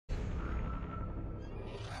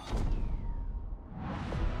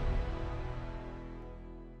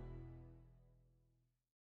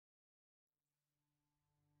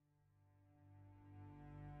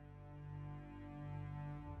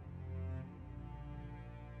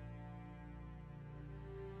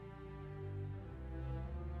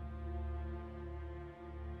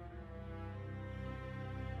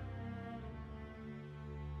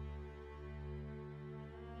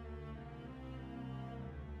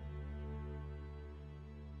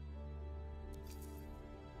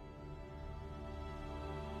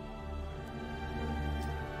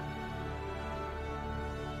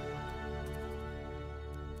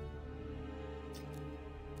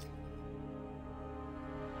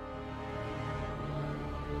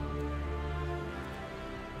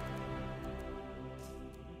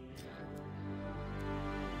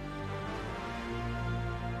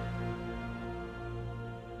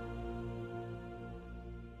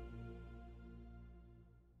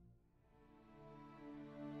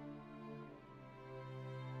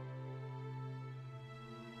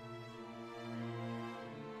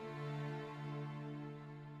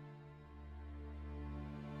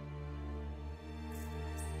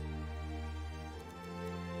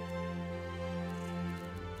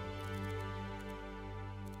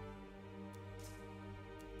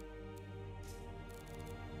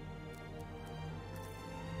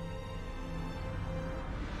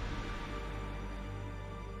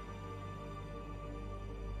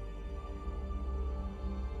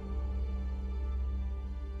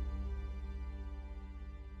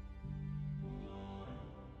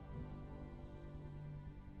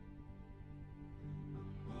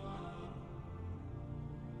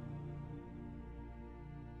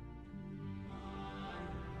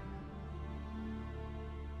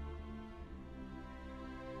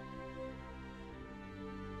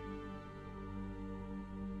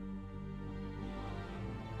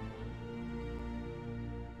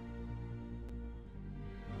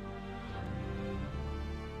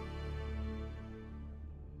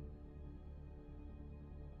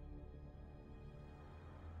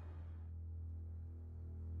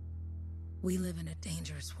We live in a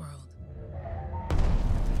dangerous world.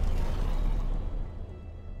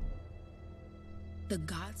 The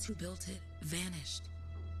gods who built it vanished,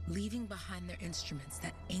 leaving behind their instruments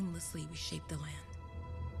that aimlessly reshape the land.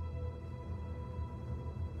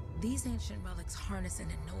 These ancient relics harness an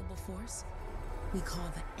unknowable force we call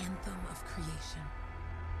the Anthem of creation.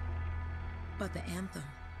 But the Anthem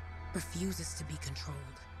refuses to be controlled.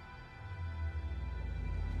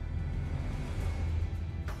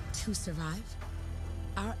 To survive,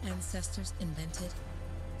 our ancestors invented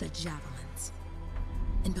the javelins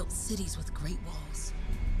and built cities with great walls.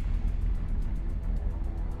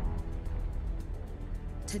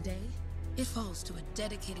 Today, it falls to a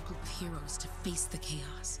dedicated group of heroes to face the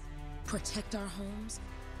chaos, protect our homes,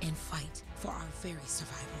 and fight for our very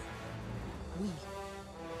survival. We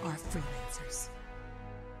are freelancers.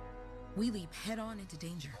 We leap head-on into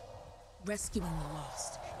danger, rescuing the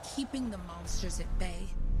lost, keeping the monsters at bay,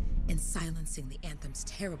 and silencing the Anthem's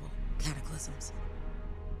terrible cataclysms.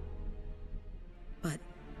 But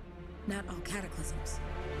not all cataclysms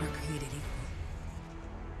are created equal.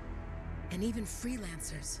 And even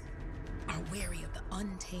freelancers are wary of the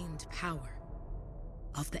untamed power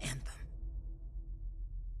of the Anthem.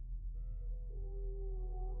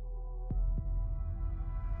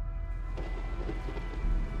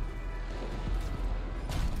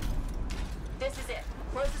 This is it.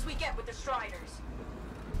 Close as we get with the Striders.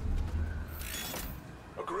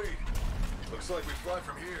 Agreed. Looks like we fly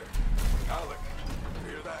from here. Alec,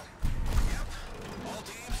 you hear that? Yep. All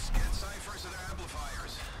teams, get ciphers to their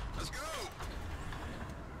amplifiers. Let's go!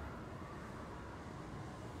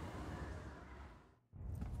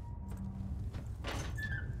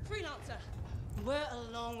 Freelancer! We're a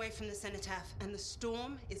long way from the cenotaph, and the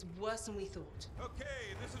storm is worse than we thought.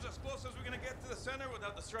 Okay, this is as close as we're gonna get to the center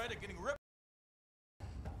without the Strider getting ripped.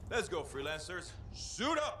 Let's go, freelancers.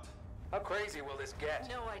 Suit up! How crazy will this get?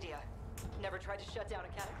 No idea. Never tried to shut down a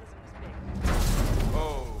cataclysm this big.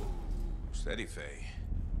 Oh, steady, Faye.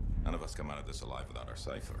 None of us come out of this alive without our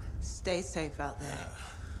cipher. Stay safe out there.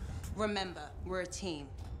 Remember, we're a team.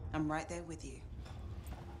 I'm right there with you.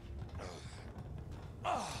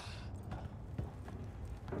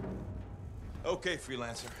 Okay,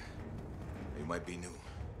 freelancer. You might be new,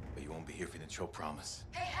 but you won't be here for the show promise.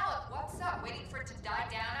 Hey, Alec, what's up? Waiting for it to die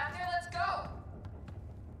down out there? Let's go!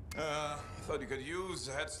 Thought you could use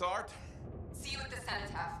a head start. See you at the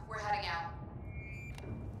cenotaph. We're heading out.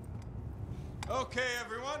 Okay,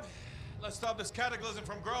 everyone. Let's stop this cataclysm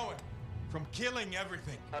from growing, from killing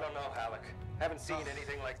everything. I don't know, Alec. Haven't seen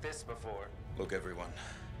anything like this before. Look, everyone.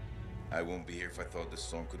 I won't be here if I thought this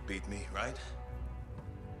storm could beat me, right?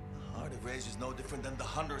 Heart of Rage is no different than the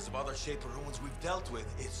hundreds of other Shaper ruins we've dealt with.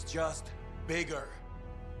 It's just bigger.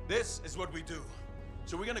 This is what we do.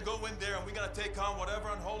 So we're gonna go in there and we're gonna take on whatever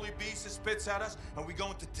unholy beast it spits at us, and we're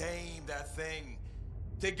going to tame that thing.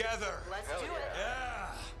 Together. Let's Hell do it.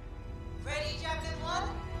 Yeah. Ready, Javelin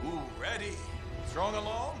 1? Ooh, ready. Strong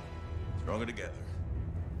alone, stronger together.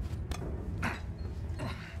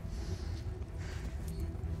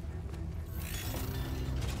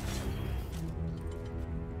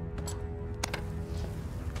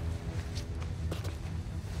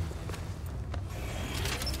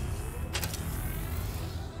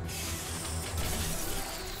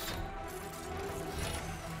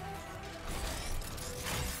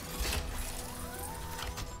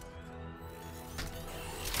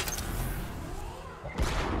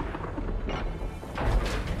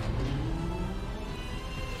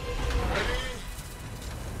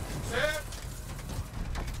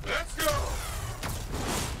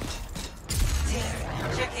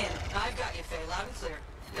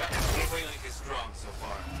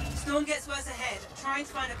 Storm gets worse ahead. Trying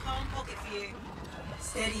to find a calm pocket for you.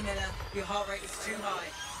 Steady, Miller. Your heart rate is too high.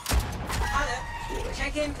 Alec,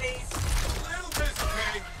 check in, please. A little busy,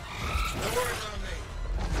 Katie. No worries on me.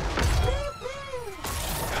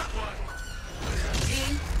 Got one.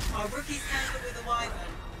 Team, our rookies handle with the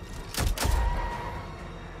Wyvern.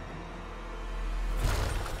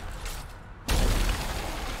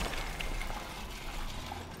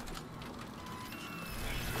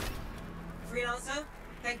 Freelancer,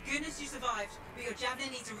 thank goodness you survived, but your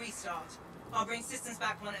Javelin needs a restart. I'll bring systems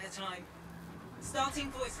back one at a time.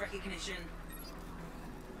 Starting voice recognition.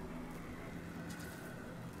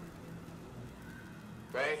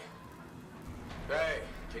 Ray? Ray,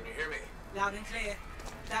 can you hear me? Loud and clear.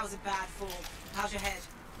 That was a bad fall. How's your head?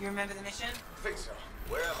 You remember the mission? I think so.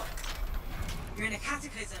 Where am I? You're in a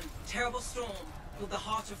cataclysm, terrible storm, called the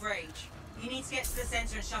Heart of Rage. You need to get to the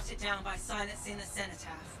center and shut it down by silencing the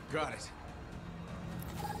cenotaph. Got it.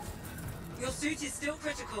 Your suit is still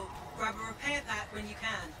critical. Grab a repair pack when you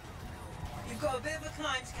can. You've got a bit of a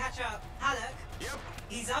climb to catch up. Halleck? Yep.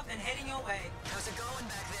 He's up and heading your way. How's it going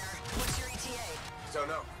back there? What's your ETA? Don't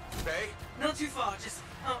know. Faye? Not too far, just...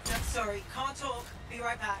 Oh, no, sorry. Can't talk. Be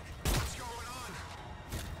right back. What's going on?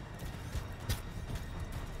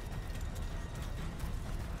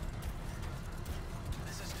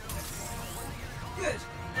 This is dope. Good.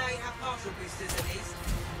 Now you have partial boosters at least.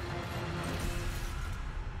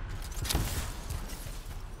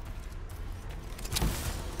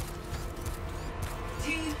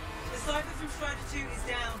 Team, the Cypher from Strider 2 is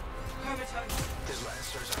down. Comatose. His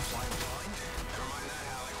lancers are flying blind? Never mind that,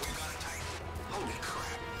 Alec. We've got it tight. Holy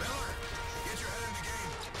crap. Miller, get your head in the game.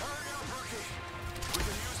 Hurry up, rookie. We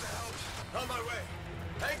can use the help. On my way.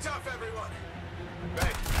 Hang tough, everyone.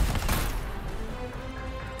 Faye.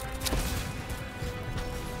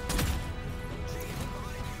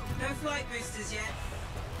 No flight boosters yet.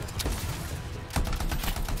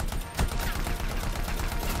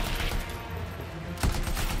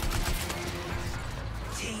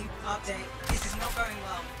 Team, update. This is not going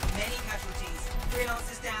well. Many casualties.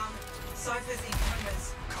 Freelancers down. Cyphers in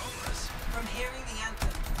comas. Comas? From hearing the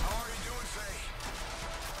anthem. How are you doing, Faye?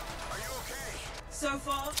 Are you okay? So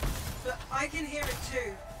far, but I can hear it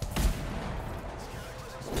too.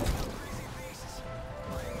 Crazy beasts.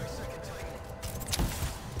 Riding my second Titan.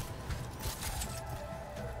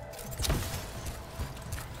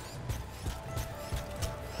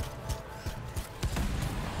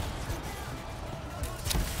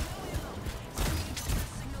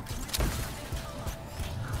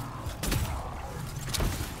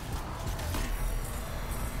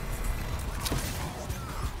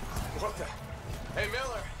 What the? Hey,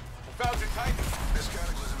 Miller. I found your Titan. This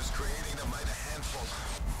cataclysm is creating them by the handful.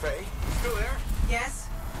 Faye? Still there? Yes?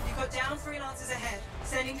 You've got down freelancers ahead,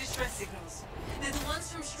 sending distress signals. They're the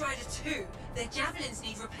ones from Strider 2. Their javelins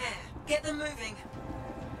need repair. Get them moving.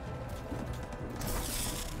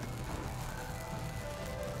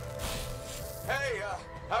 Hey,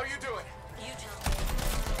 how are you doing? You tell me.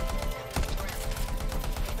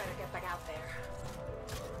 You better get back out there.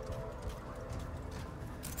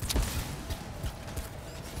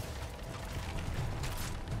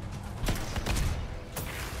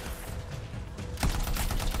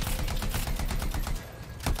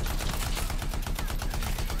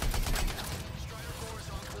 Strider 4 is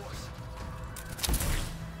on course.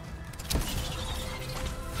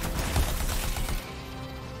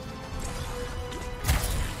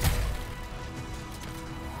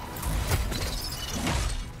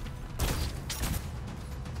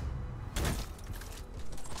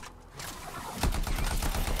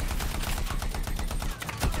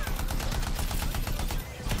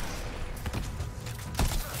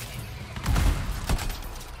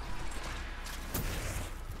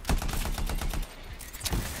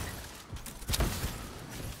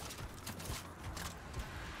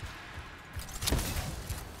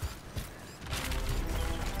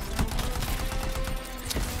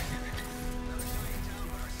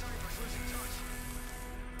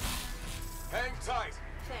 Hang tight.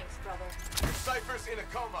 Thanks, brother. Your Cypher's in a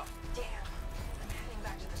coma. Damn. I'm heading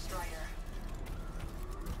back to the Strider.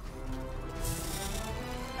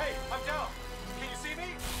 Hey, I'm down. Can you see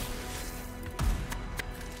me?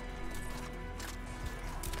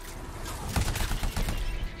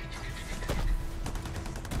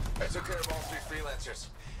 I took care of all 3 freelancers.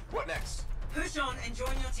 What next? Push on and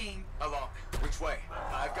join your team. Along. Which way?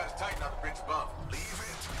 I've got a Titan on the bridge above. Leave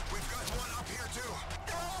it. We've got one up here, too.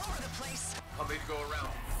 They're all over the place. I'll need to go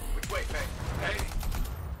around. Which way, Faye? Hey!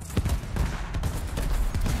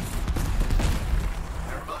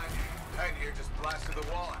 Never mind. Titan here just blasted the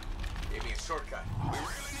wall out. Gave me a shortcut. We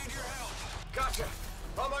really need your help. Gotcha!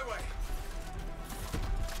 On my way!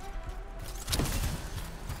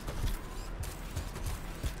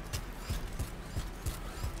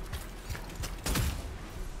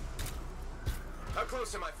 How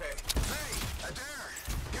close am I, Faye? Faye, Adair,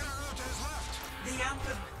 get her out to his left. The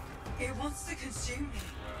anthem. It wants to consume me.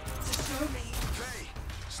 To show me. Faye,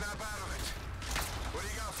 snap out of it. What do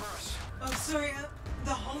you got for us? Oh, sorry.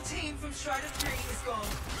 The whole team from Strider 3 is gone.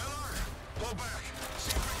 Miller, pull back.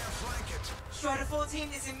 See if we can flank it. Strider 4 team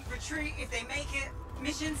is in retreat. If they make it,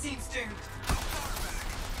 mission seems doomed. How far back?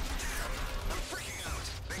 Damn, I'm freaking out.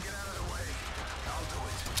 Then get out of the way. I'll do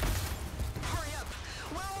it. Hurry up.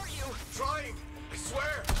 Where are you? Trying! I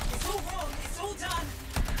swear! It's all wrong. It's all done.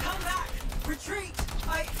 Come back. Retreat.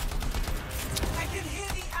 I can hear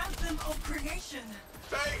the anthem of creation.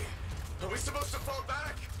 Faye! Are we supposed to fall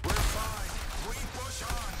back? We're fine. We push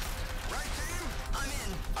on. Right, team? I'm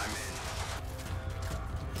in. I'm in.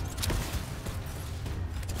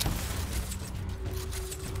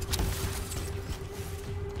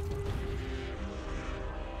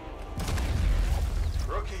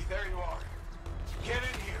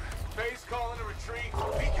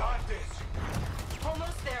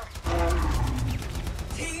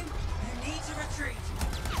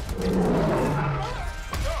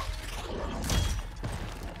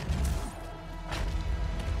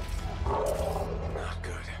 Not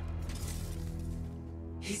good.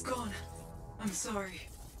 He's gone. I'm sorry.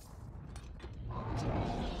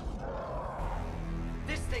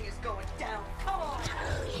 This thing is going down. Come on!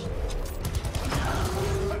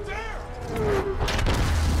 Adair!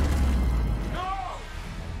 No!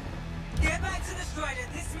 Get back to the Strider.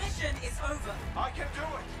 This mission is over. I can do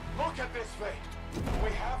it! Look at this thing! We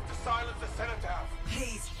have to silence the Cenotaph!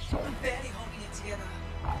 Please. I'm barely holding it together.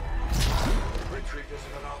 Retreat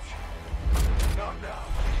isn't an option. Not now.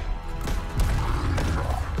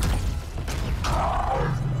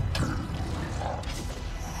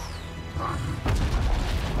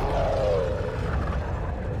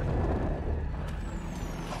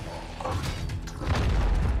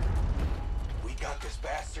 We got this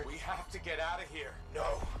bastard. We have to get out of here.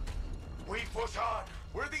 No. We push on.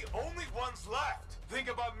 We're the only ones left. Think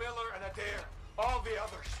about Miller and Adair. All the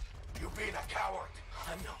others. You being a coward.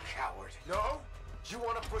 I'm no coward. No? You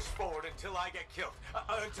want to push forward until I get killed.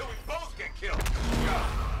 Until we both get killed.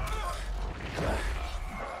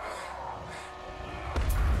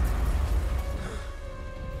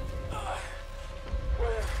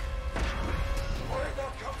 Where'd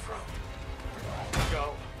that come from?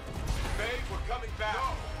 Go. Babe, we're coming back.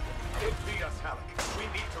 No. It beat us, Halleck. We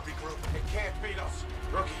need to regroup. It can't beat us.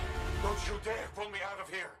 Rookie, don't you dare pull me out of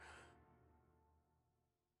here.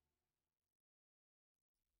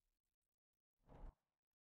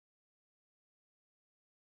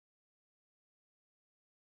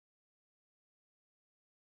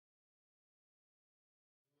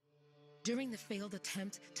 During the failed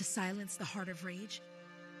attempt to silence the Heart of Rage,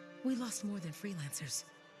 we lost more than freelancers,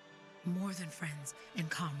 more than friends and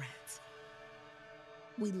comrades.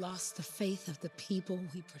 We lost the faith of the people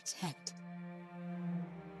we protect.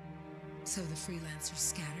 So the freelancers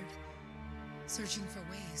scattered, searching for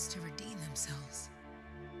ways to redeem themselves.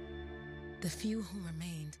 The few who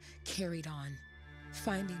remained carried on,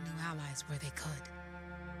 finding new allies where they could.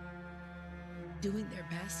 Doing their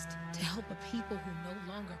best to help a people who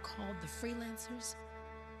no longer called the freelancers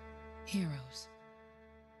heroes.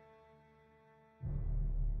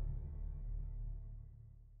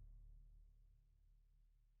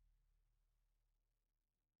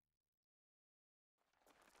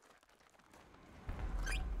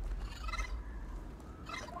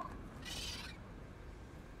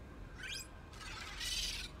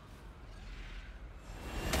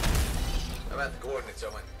 I'm at the coordinates,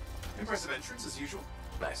 Owen. Impressive entrance, as usual.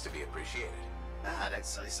 Nice to be appreciated. Don't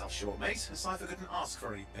sell yourself short, mate. A Cypher couldn't ask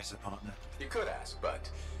for a better partner. You could ask, but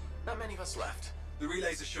not many of us left. The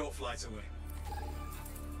relay's a short flight away.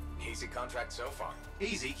 Easy contract so far.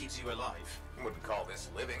 Easy keeps you alive. Wouldn't call this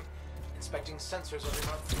living. Inspecting sensors every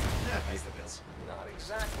month. Yeah, pays the bills. Not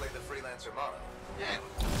exactly the freelancer motto. Yeah,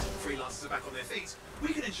 freelancers are back on their feet.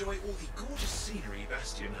 We can enjoy all the gorgeous scenery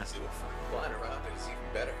Bastion has to offer. Flying around it is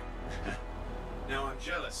even better. Now I'm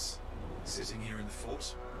jealous, sitting here in the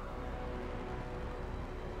fort.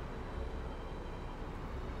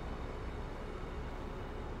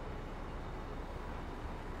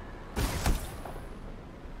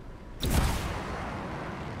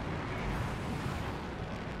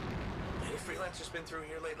 Any freelancers been through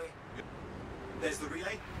here lately? There's the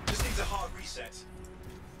relay. Just needs a hard reset.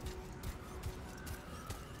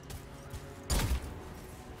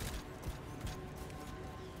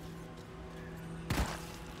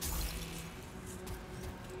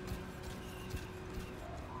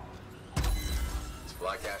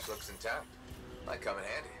 Fly cache looks intact. Might come in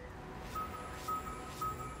handy.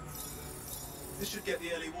 This should get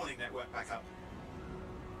the early warning network back up.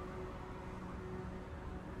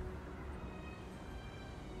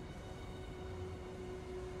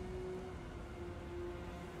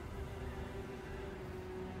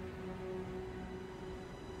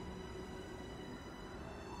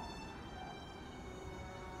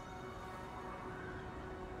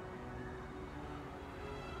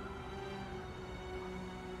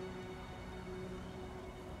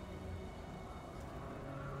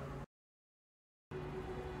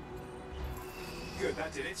 Good,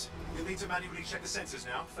 that did it. We'll need to manually check the sensors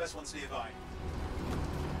now. First one's nearby.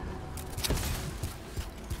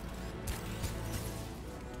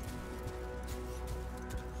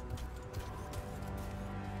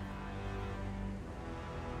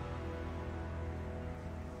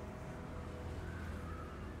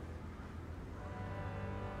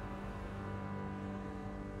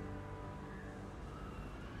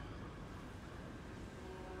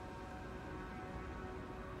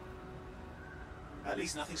 At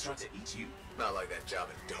least nothing's trying to eat you. Not like that job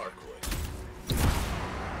in Darkwood.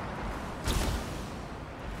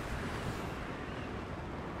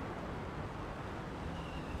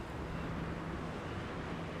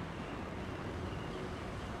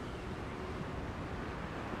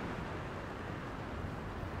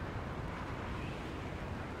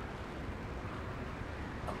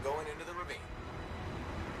 going into the ravine.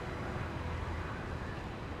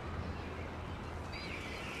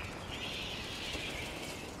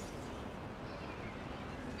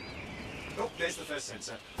 Oh, there's the first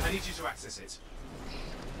sensor. I need you to access it.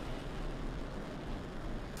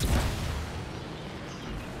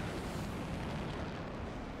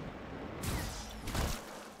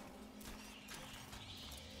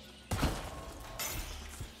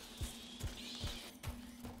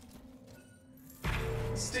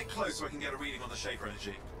 Stick close so I can get a reading on the shaper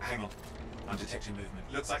energy. Hang on. I'm detecting movement.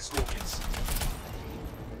 Looks like scorpions.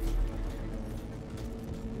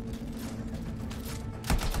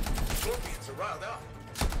 Scorpions are riled up.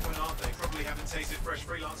 When aren't they? Probably haven't tasted fresh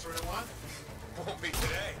freelancer in a while. Won't be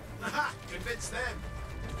today. Aha! Convince them!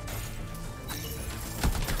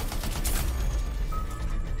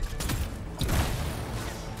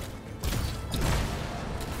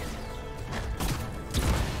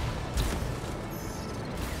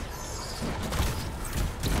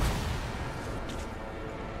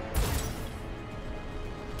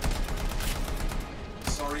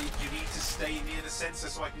 Sorry, you need to stay near the sensor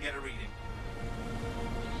so I can get a reading.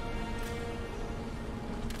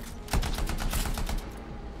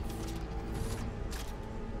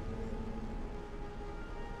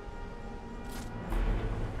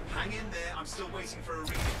 Hang in there, I'm still waiting for a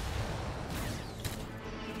reading.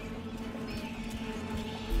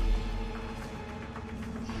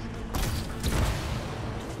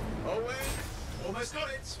 Owen! Almost got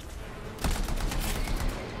it!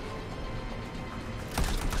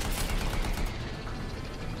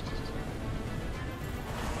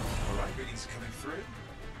 Alright, readings are coming through.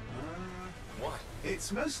 What?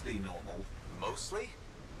 It's mostly normal. Mostly?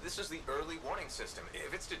 This is the early warning system.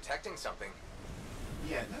 If it's detecting something...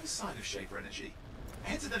 Yeah, no sign of shaper energy.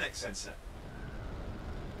 Head to the next sensor.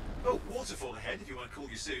 Oh, waterfall ahead if you want to cool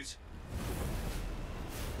your suit.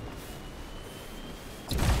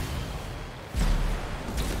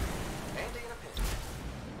 Andy in a pinch.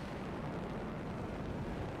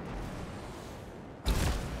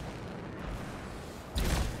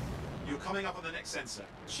 You're coming up on the next sensor.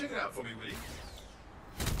 Check it out for me, will you?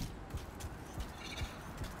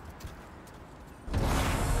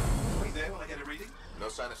 Wait there while I get a reading. No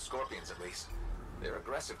sign of scorpions, at least. They're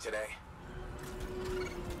aggressive today.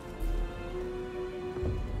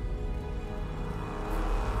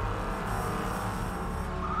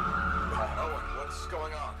 Owen, what's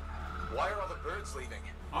going on? Why are all the birds leaving?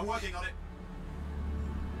 I'm working on it.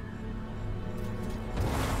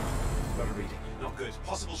 Got a reading. Not good.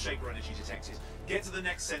 Possible shaper energy detected. Get to the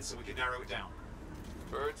next sensor, we can narrow it down.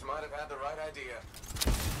 Birds might have had the right idea.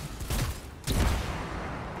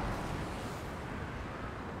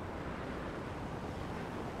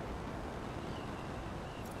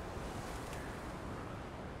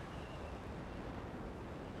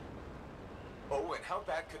 Owen, how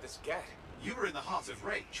bad could this get? You were in the heart of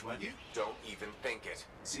rage, weren't you? Don't even think it.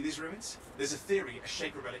 See these ruins? There's a theory a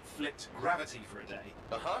shaper relic flipped gravity for a day.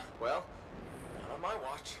 Uh-huh, well, not on my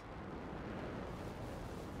watch.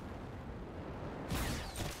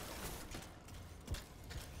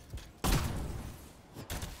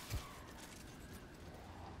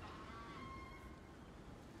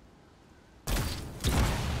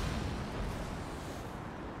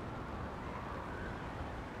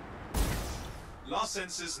 Last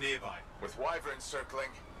sensors nearby. With wyverns circling.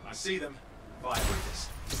 I see them. Vibrators.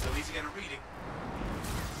 Still need to get a reading.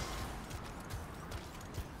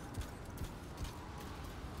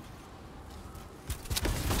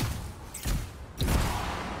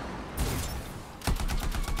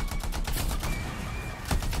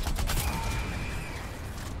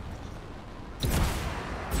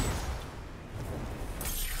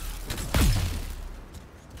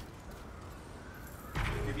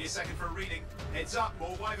 Give me a second for a reading. Heads up,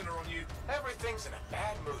 more wyvern are on you. Everything's in a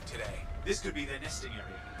bad mood today. This could be their nesting area.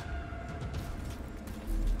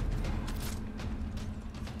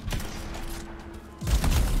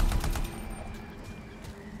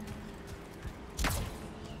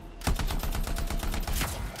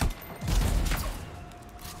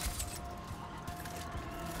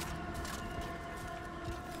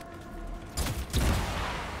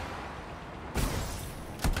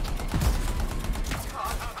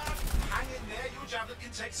 Hang in there, your javelin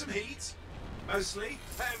can take some heat. Mostly.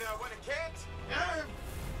 And when it can't,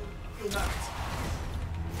 You'll know it.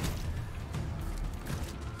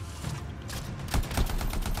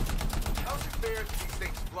 how's it fair that these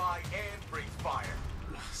things fly and breathe fire?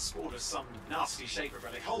 Spawned of some nasty shaper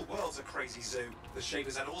relic. Whole world's a crazy zoo. The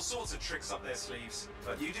shapers had all sorts of tricks up their sleeves.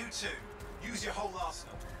 But you do too. Use your whole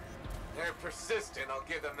arsenal. They're persistent, I'll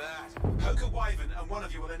give them that. Poke a wyvern and one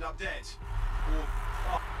of you will end up dead.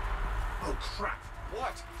 Oh crap.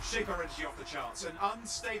 What? Shaper energy off the charts. An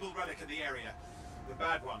unstable relic in the area. The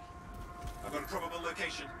bad one. I've got a probable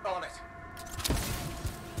location. On it.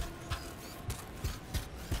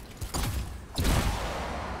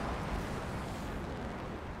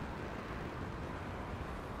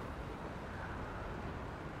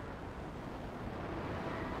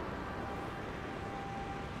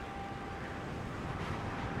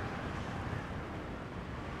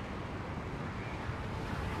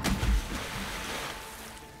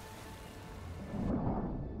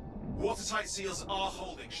 Watertight seals are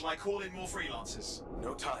holding. Shall I call in more freelancers?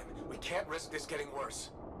 No time. We can't risk this getting worse.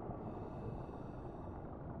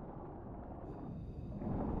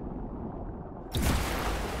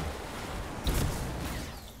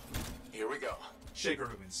 Here we go. Shaper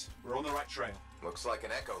ruins. We're on the right trail. Looks like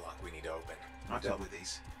an echo lock we need to open. I've dealt with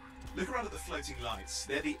these. Look around at the floating lights.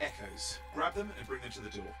 They're the echoes. Grab them and bring them to the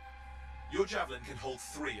door. Your javelin can hold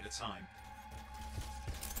 3 at a time.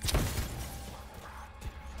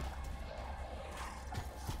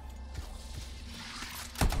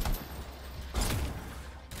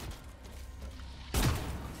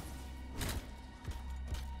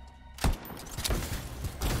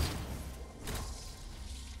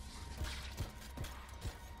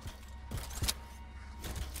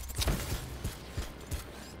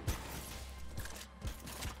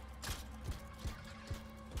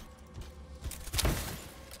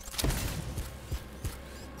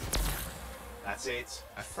 That's it.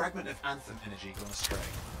 A fragment of Anthem energy gone astray.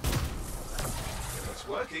 It's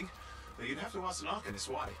working, but you'd have to ask an Arcanist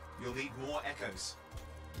why. You'll need more echoes.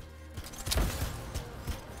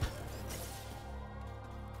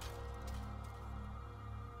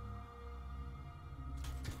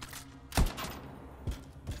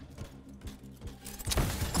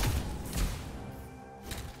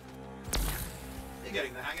 You're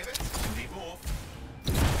getting the hang of it. You need more.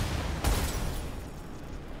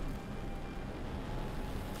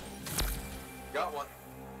 Got one.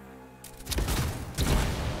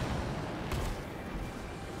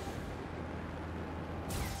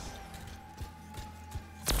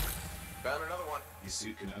 Found another one. Your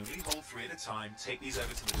suit can only hold 3 at a time. Take these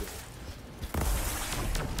over to the door.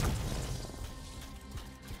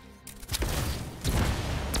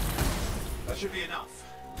 That should be enough.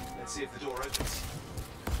 Let's see if the door opens.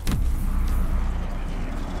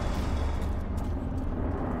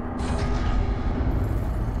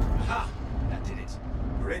 Aha! That did it.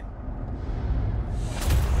 We're in.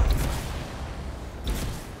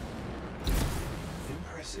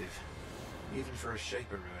 Impressive. Even for a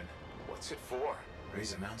Shaper ruin. What's it for?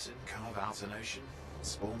 Raise a mountain, carve out an ocean,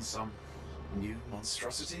 spawn some new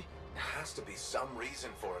monstrosity? There has to be some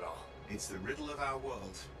reason for it all. It's the riddle of our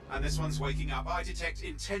world. And this one's waking up. I detect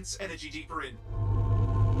intense energy deeper in.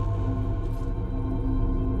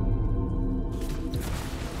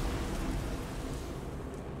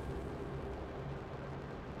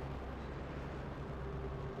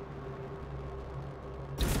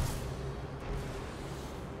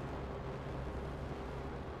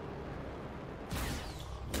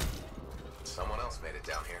 Someone else made it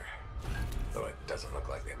down here. Though it doesn't look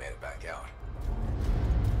like they made it back out.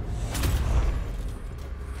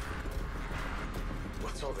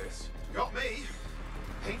 What's all this? Got me.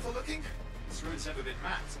 Painful looking? This ruin's never been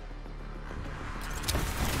mapped.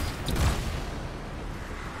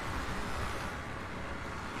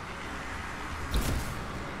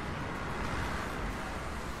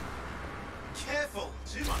 Careful!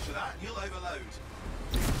 Too much of that and you'll overload.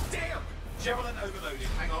 Damn! Javelin overloaded.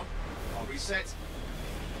 Hang on. I'll reset.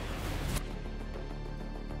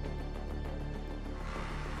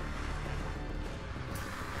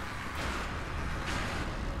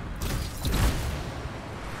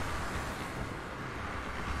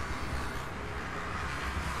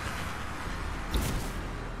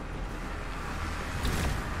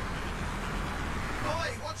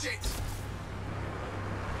 Oi, watch it!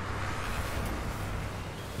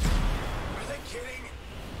 Are they kidding?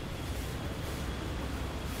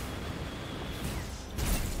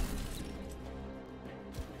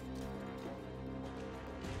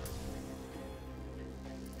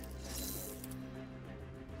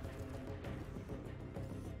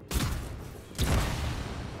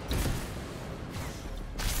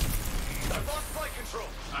 I've lost flight control.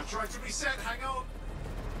 I'm trying to reset, hang on.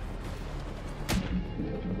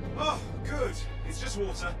 Oh, good. It's just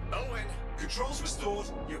water. Owen. Controls restored,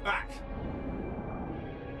 you're back.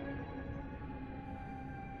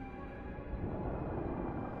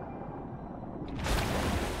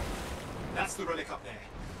 That's the relic up there.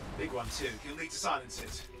 Big one too. You'll need to silence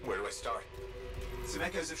it. Where do I start? Some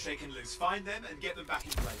echoes have shaken loose. Find them and get them back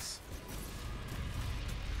in place.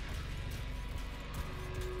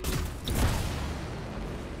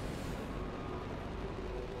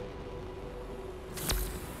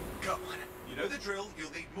 drill,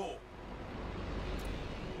 you'll need more.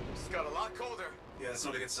 It's got a lot colder. Yeah, that's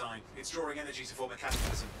not a good sign. It's drawing energy to form a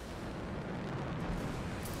cataclysm.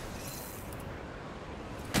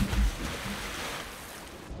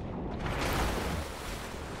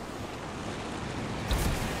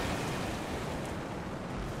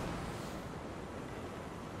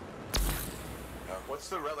 What's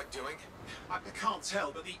the relic doing? I can't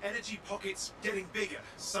tell, but the energy pocket's getting bigger.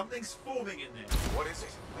 Something's forming in there. What is it?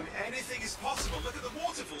 I mean, anything is possible. Look at the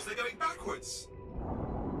waterfalls, they're going backwards.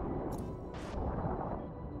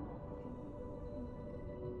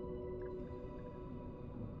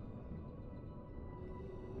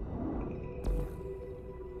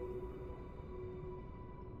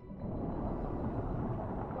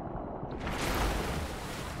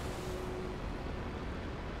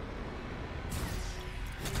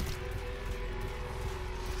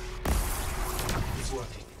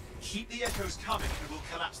 Working. Keep the echoes coming and we'll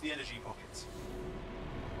collapse the energy pockets.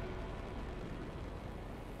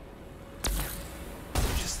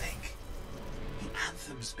 Just think. The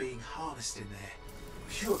Anthem's being harnessed in there.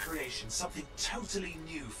 Pure creation, something totally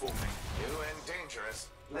new forming. New and dangerous.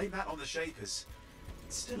 Blame that on the Shapers.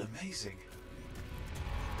 It's still amazing.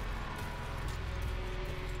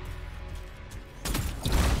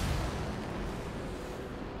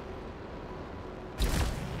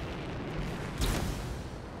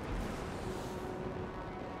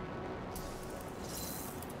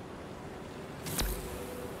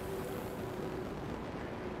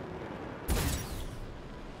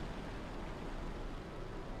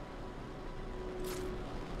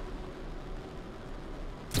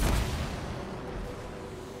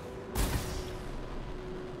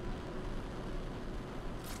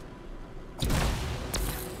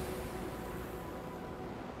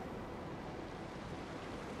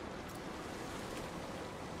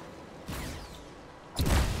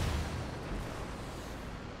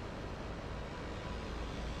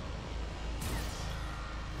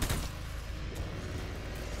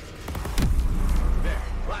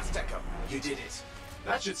 You did it.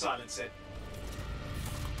 That should silence it.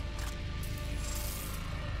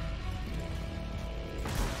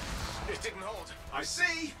 It didn't hold. I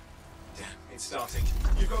see. Damn, it's starting.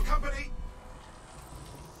 You've got company.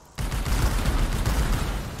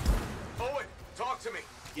 Owen, talk to me.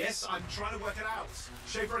 Yes, I'm trying to work it out.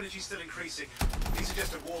 Shaper energy's still increasing. These are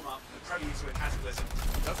just a warm-up, a prelude to a cataclysm.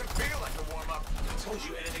 Doesn't feel like a warm-up. I told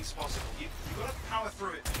you anything's possible. You've got to power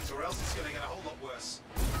through it, mate, or else it's going to get a whole lot worse.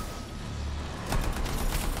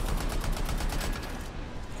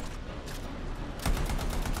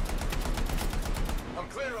 I'm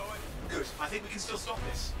clear, Owen. Good. I think we can still stop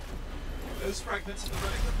this. Those fragments of the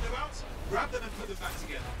relic that blew out, grab them and put them back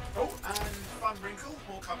together. Oh, and fun wrinkle,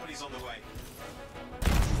 more company's on the way.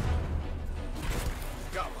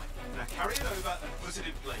 Got one. Now carry it over and put it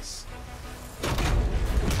in place.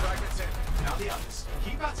 Fragments in. Now the others.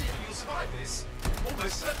 Keep at it and you'll survive this.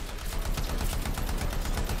 Almost certainly.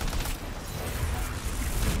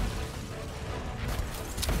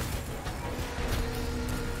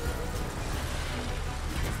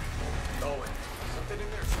 Owen, something in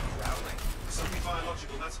there's growling. Something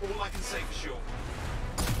biological, that's all I can say for sure.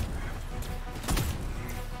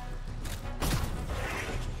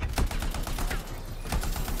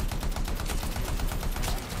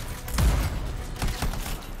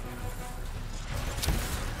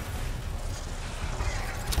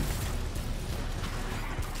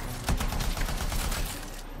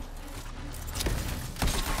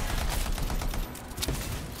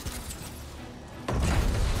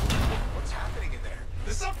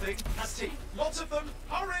 Has teeth. Lots of them.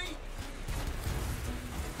 Hurry!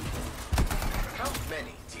 How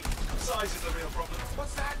many teeth? Size is the real problem.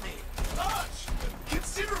 What's that mean? Large!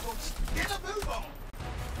 Considerable! Get a move on!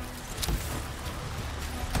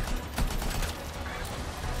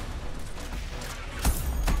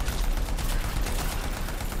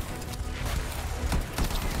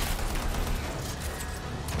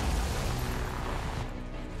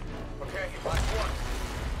 Okay, last one.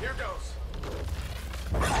 Here goes.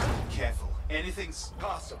 Careful. Anything's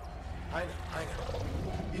Possible. I know.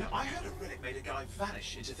 You know, I heard a relic made a guy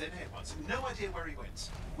vanish into thin air once. No idea where he went.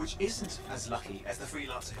 Which isn't as lucky as the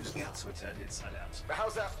freelancer whose guts were turned inside out.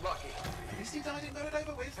 How's that lucky? At least he died and got it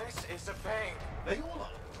over with. This is a pain. They all are.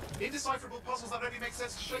 Indecipherable puzzles that only make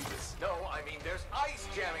sense to Shapers. No, I mean there's ice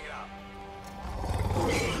jamming it up.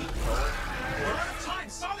 We're out of time.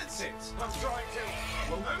 Silence it. I'm trying to.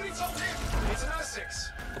 Well, nobody told him. It's an R6.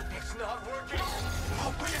 It's not working.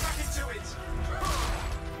 I'll put it back into it.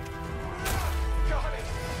 Got it.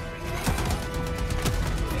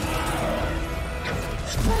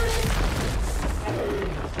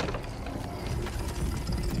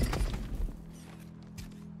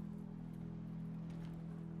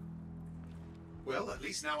 Well, at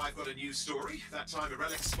least now I've got a news story. That time a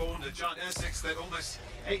relic spawned a giant Ursex that almost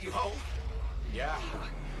ate you whole. Yeah,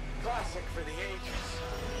 classic for the ages.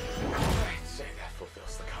 I'd say that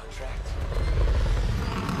fulfills the contract.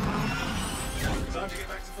 Time to get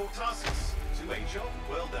back to Fort Tarsus. To a job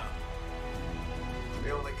well done.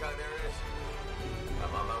 The only kind there is.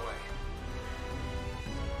 I'm on my way.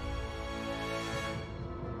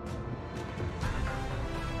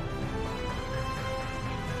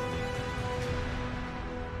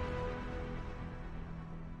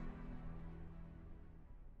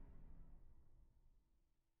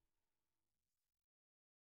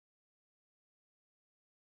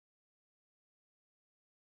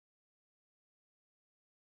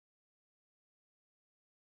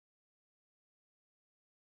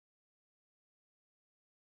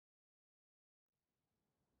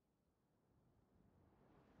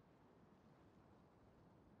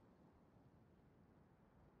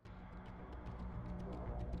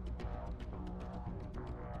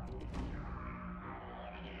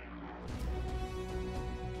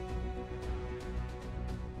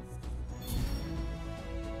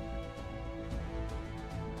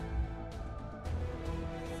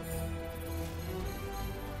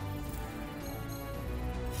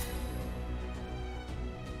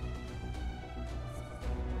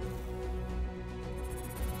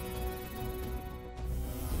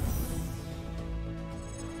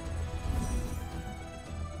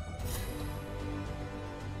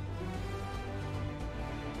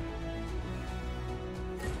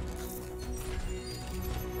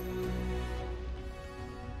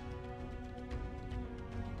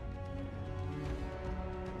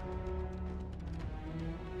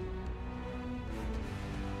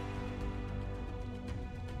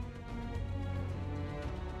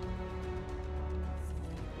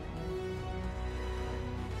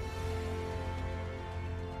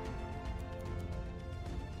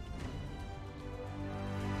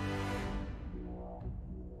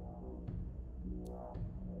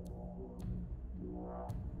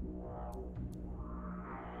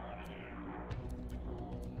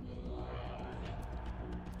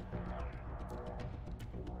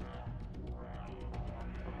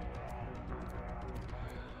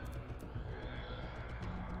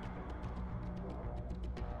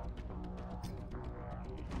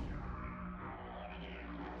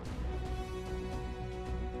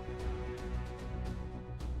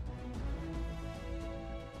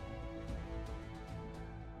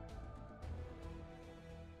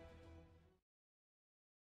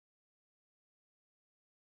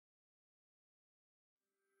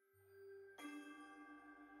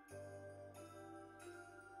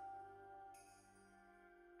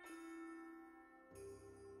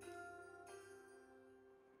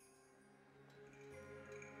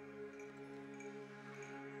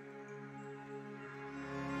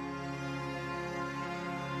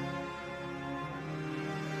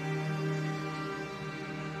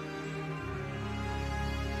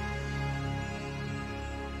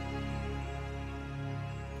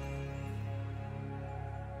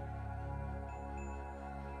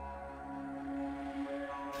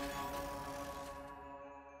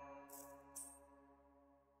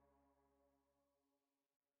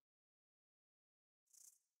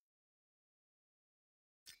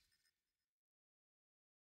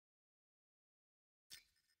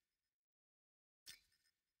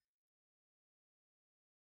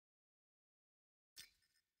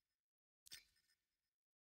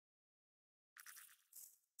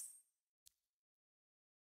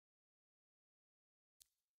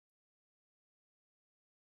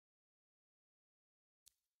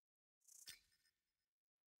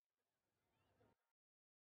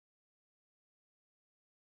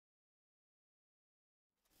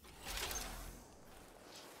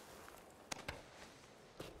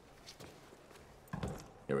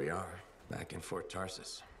 Here we are, back in Fort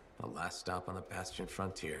Tarsus. The last stop on the Bastion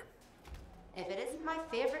frontier. If it isn't my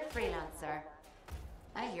favorite freelancer.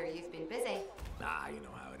 I hear you've been busy. Ah, you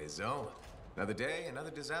know how it is, Zoe. Another day,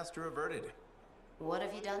 another disaster averted. What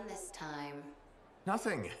have you done this time?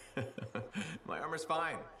 Nothing. My armor's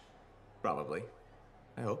fine. Probably.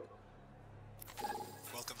 I hope.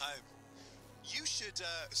 Welcome home. You should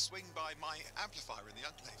swing by my amplifier in the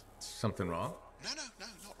Enclave. Something wrong? No, not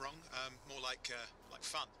wrong. More like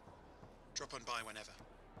fun. Drop on by whenever.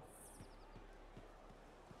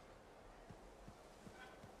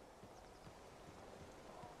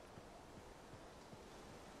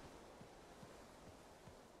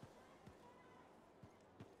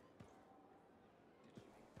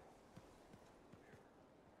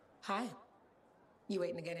 Hi. You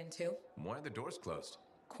waiting to get in too? Why are the doors closed?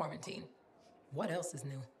 Quarantine. What else is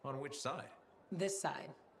new? On which side? This side.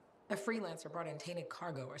 A freelancer brought in tainted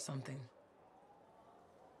cargo or something.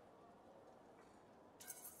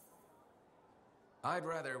 I'd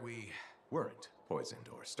rather we weren't poisoned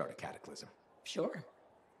or start a cataclysm. Sure.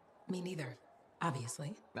 Me neither,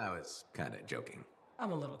 obviously. I was kind of joking.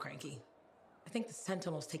 I'm a little cranky. I think the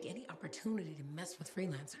Sentinels take any opportunity to mess with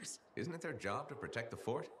freelancers. Isn't it their job to protect the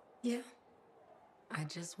fort? Yeah. I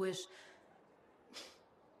just wish...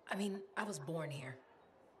 I mean, I was born here.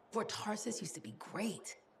 Fort Tarsus used to be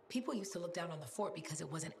great. People used to look down on the fort because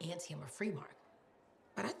it wasn't Anthem or Freemark.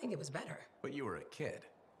 But I think it was better. But you were a kid.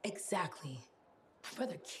 Exactly. My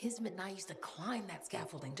brother Kismet and I used to climb that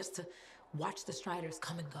scaffolding just to watch the Striders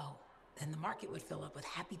come and go. Then the market would fill up with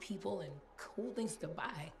happy people and cool things to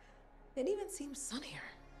buy. It even seemed sunnier.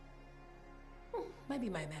 Maybe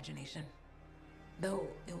my imagination. Though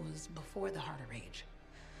it was before the Heart of Rage.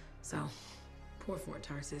 So, poor Fort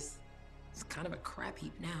Tarsus. It's kind of a crap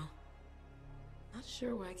heap now. Not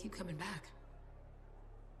sure why I keep coming back.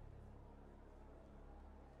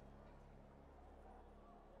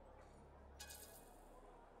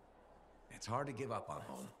 It's hard to give up on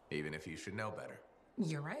home, even if you should know better.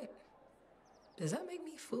 You're right. Does that make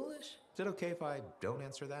me foolish? Is it okay if I don't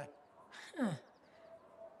answer that? Huh.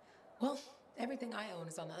 Well, everything I own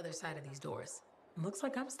is on the other side of these doors. Looks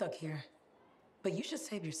like I'm stuck here. But you should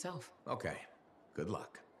save yourself. Okay. Good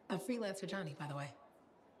luck. I'm Freelancer Johnny, by the way.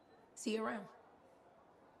 See you around.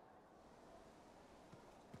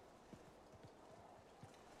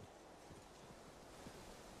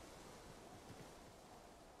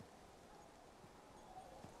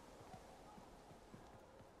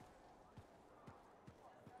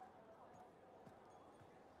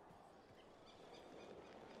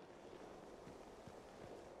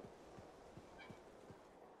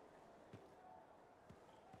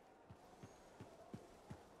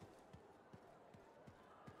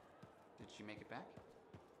 Did she make it back?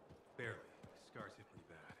 Barely. Scars hit pretty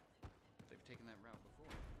bad. They've taken that route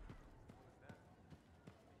before.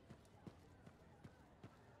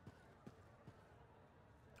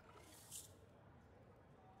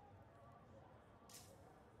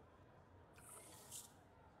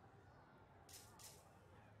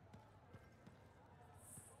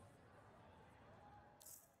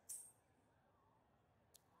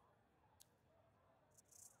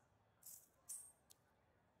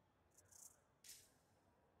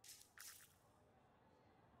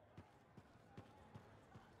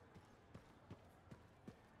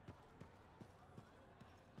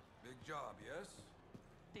 Big job, yes?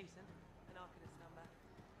 Decent. An Arcanist number.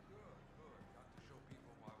 Good, good. Got to show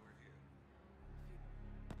people why we're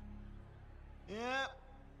here. Yeah,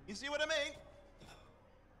 you see what I mean?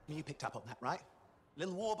 You picked up on that, right?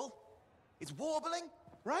 Little warble? It's warbling,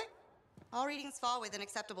 right? All readings fall within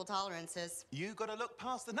acceptable tolerances. You gotta look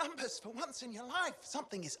past the numbers for once in your life.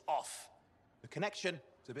 Something is off. The connection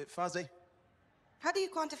is a bit fuzzy. How do you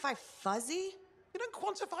quantify fuzzy? You don't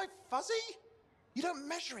quantify fuzzy? You don't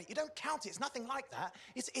measure it, you don't count it, it's nothing like that.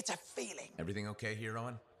 It's a feeling. Everything okay here,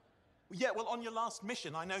 Owen? Yeah, well, on your last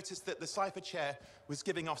mission, I noticed that the cipher chair was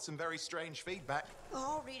giving off some very strange feedback.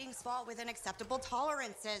 All readings fall within acceptable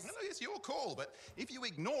tolerances. Well, it's your call, but if you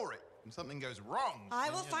ignore it and something goes wrong... I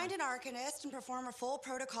will find an Arcanist and perform a full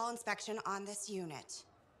protocol inspection on this unit.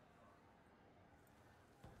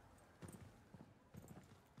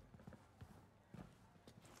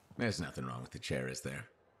 There's nothing wrong with the chair, is there?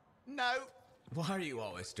 No. Why are you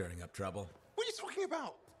always stirring up trouble? What are you talking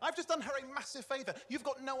about? I've just done her a massive favor. You've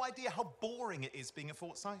got no idea how boring it is being a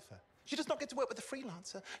Fort Cipher. She does not get to work with a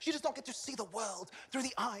freelancer. She does not get to see the world through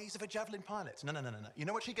the eyes of a Javelin pilot. No. You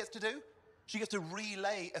know what she gets to do? She gets to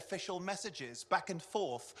relay official messages back and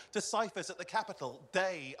forth to ciphers at the Capitol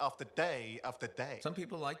day after day after day. Some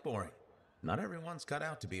people like boring. Not everyone's cut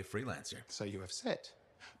out to be a freelancer. So you have said.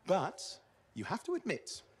 But you have to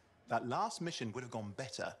admit, that last mission would have gone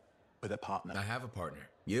better with a partner. I have a partner.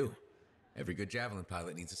 You. Every good Javelin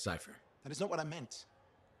pilot needs a cipher. That is not what I meant.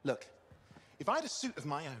 Look, if I had a suit of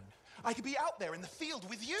my own, I could be out there in the field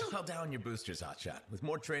with you. I'll down your boosters, Hotshot. With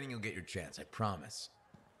more training, you'll get your chance, I promise.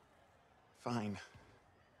 Fine.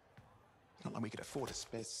 Not like we could afford a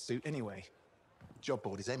spare suit anyway. Job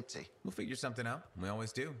board is empty. We'll figure something out. We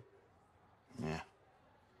always do. Yeah.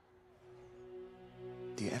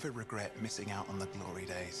 Do you ever regret missing out on the glory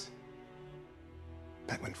days?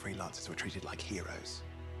 Back when freelancers were treated like heroes.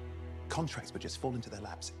 Contracts would just fall into their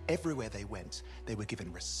laps. Everywhere they went, they were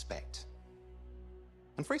given respect.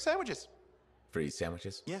 And free sandwiches. Free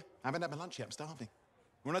sandwiches? Yeah, I haven't had my lunch yet, I'm starving.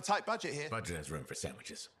 We're on a tight budget here. Budget has room for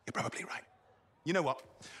sandwiches. You're probably right. You know what?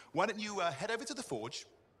 Why don't you head over to the forge,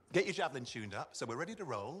 get your Javelin tuned up, so we're ready to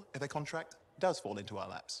roll if a contract does fall into our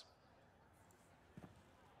laps.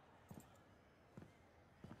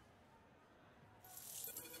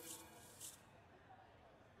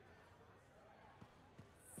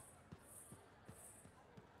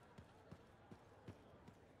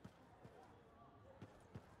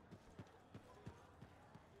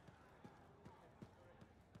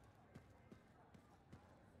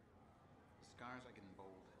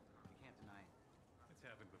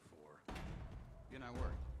 and I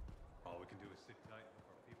work. All we can do is sit tight and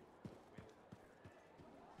hope our people win.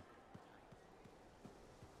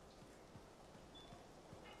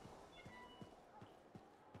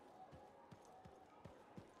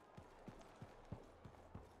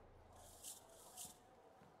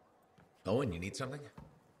 Owen, you need something? What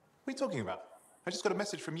are you talking about? I just got a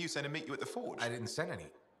message from you saying to meet you at the forge. I didn't send any.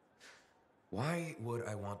 Why would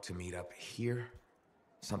I want to meet up here?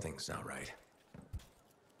 Something's not right.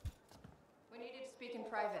 We needed to speak in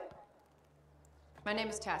private. My name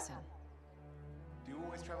is Tassin. Do you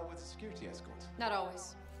always travel with a security escort? Not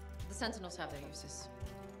always. The Sentinels have their uses.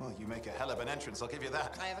 Well, you make a hell of an entrance, I'll give you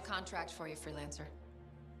that. I have a contract for you, freelancer.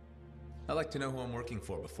 I like to know who I'm working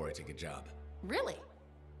for before I take a job. Really?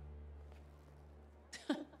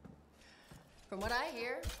 From what I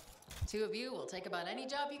hear, two of you will take about any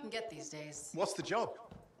job you can get these days. What's the job?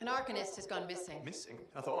 An Arcanist has gone missing. Missing?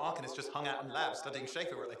 I thought Arcanists just hung out in labs studying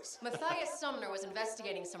Shaper relics. Matthias Sumner was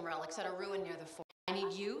investigating some relics at a ruin near the fort. I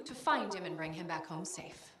need you to find him and bring him back home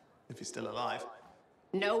safe. If he's still alive.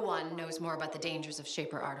 No one knows more about the dangers of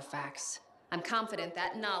Shaper artifacts. I'm confident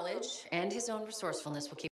that knowledge and his own resourcefulness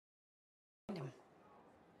will keep him.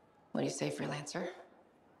 What do you say, freelancer?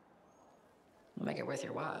 I'll make it worth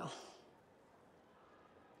your while.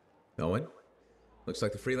 Owen? Looks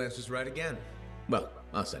like the freelancer's right again. Well,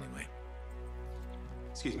 us anyway.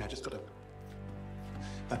 Excuse me, I just got to...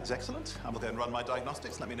 That is excellent. I will go and run my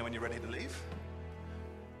diagnostics. Let me know when you're ready to leave.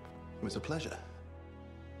 It was a pleasure.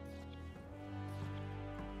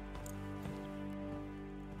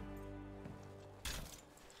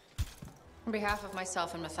 On behalf of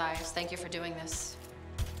myself and Matthias, thank you for doing this.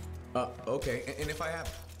 Okay. And if I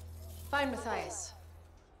have... Find Matthias.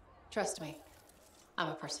 Trust me, I'm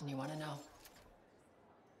a person you want to know.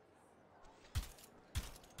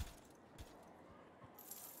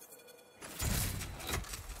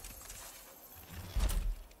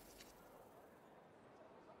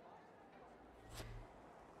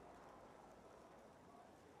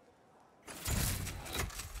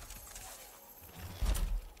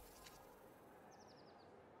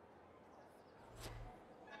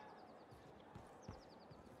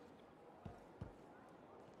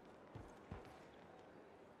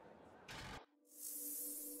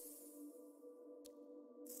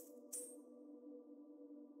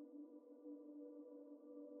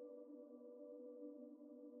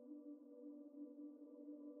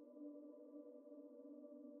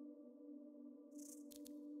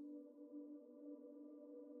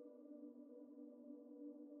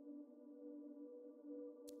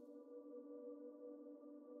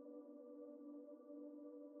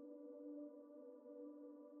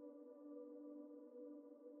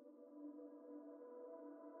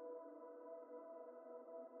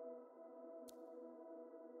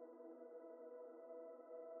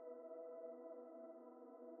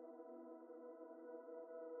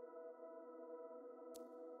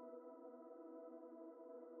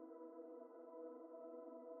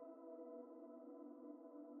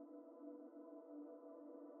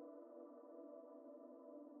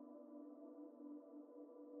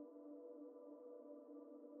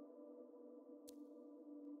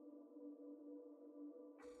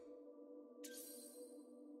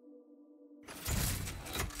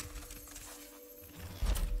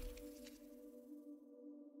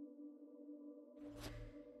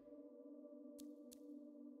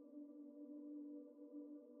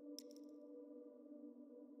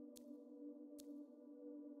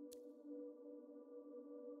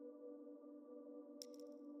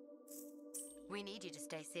 We need you to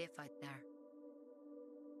stay safe out there.